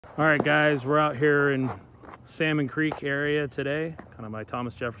All right, guys, we're out here in Salmon Creek area today, kind of by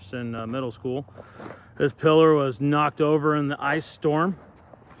Thomas Jefferson Middle School. This pillar was knocked over in the ice storm.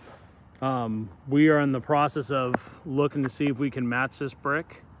 We are in the process of looking to see if we can match this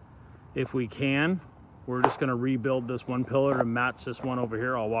brick. If we can, we're just going to rebuild this one pillar to match this one over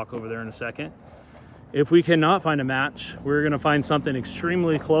here. I'll walk over there in a second. If we cannot find a match, we're going to find something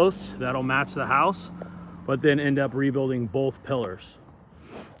extremely close that'll match the house, but then end up rebuilding both pillars.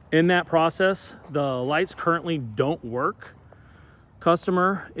 In that process, the lights currently don't work.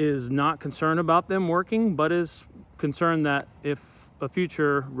 Customer is not concerned about them working, but is concerned that if a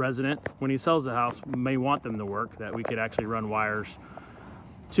future resident, when he sells the house, may want them to work, that we could actually run wires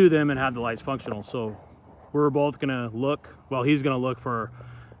to them and have the lights functional. So we're both gonna look, well, he's gonna look for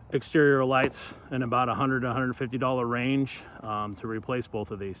exterior lights in about $100 to $150 range to replace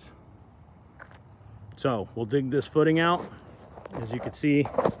both of these. So we'll dig this footing out. As you can see,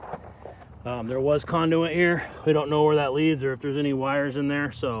 there was conduit here. We don't know where that leads or if there's any wires in there,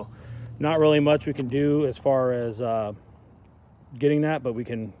 so not really much we can do as far as getting that, but we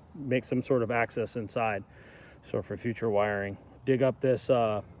can make some sort of access inside, so for future wiring. Dig up this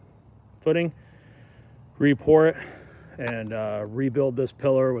footing, re-pour it, and rebuild this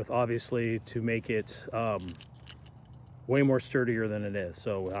pillar with, obviously, to make it way more sturdier than it is.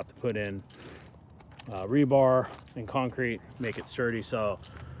 So we'll have to put in rebar and concrete, make it sturdy, so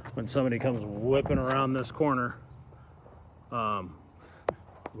when somebody comes whipping around this corner,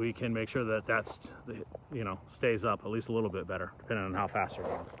 we can make sure that that's, you know, stays up at least a little bit better, depending on how fast you're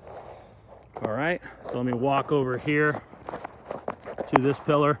going. All right, so let me walk over here to this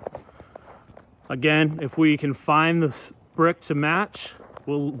pillar. Again, if we can find this brick to match,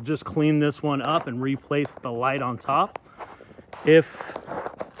 we'll just clean this one up and replace the light on top. If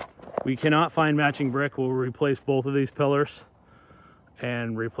we cannot find matching brick, we'll replace both of these pillars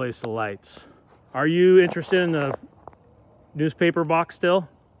and replace the lights. Are you interested in the newspaper box still,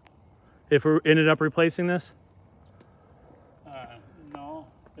 if we ended up replacing this? No,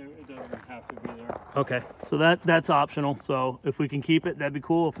 it doesn't have to be there. Okay, so that's optional. So if we can keep it, that'd be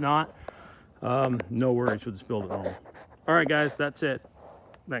cool. If not, no worries, we'll just build it normal. All right, guys, that's it.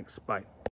 Thanks, bye.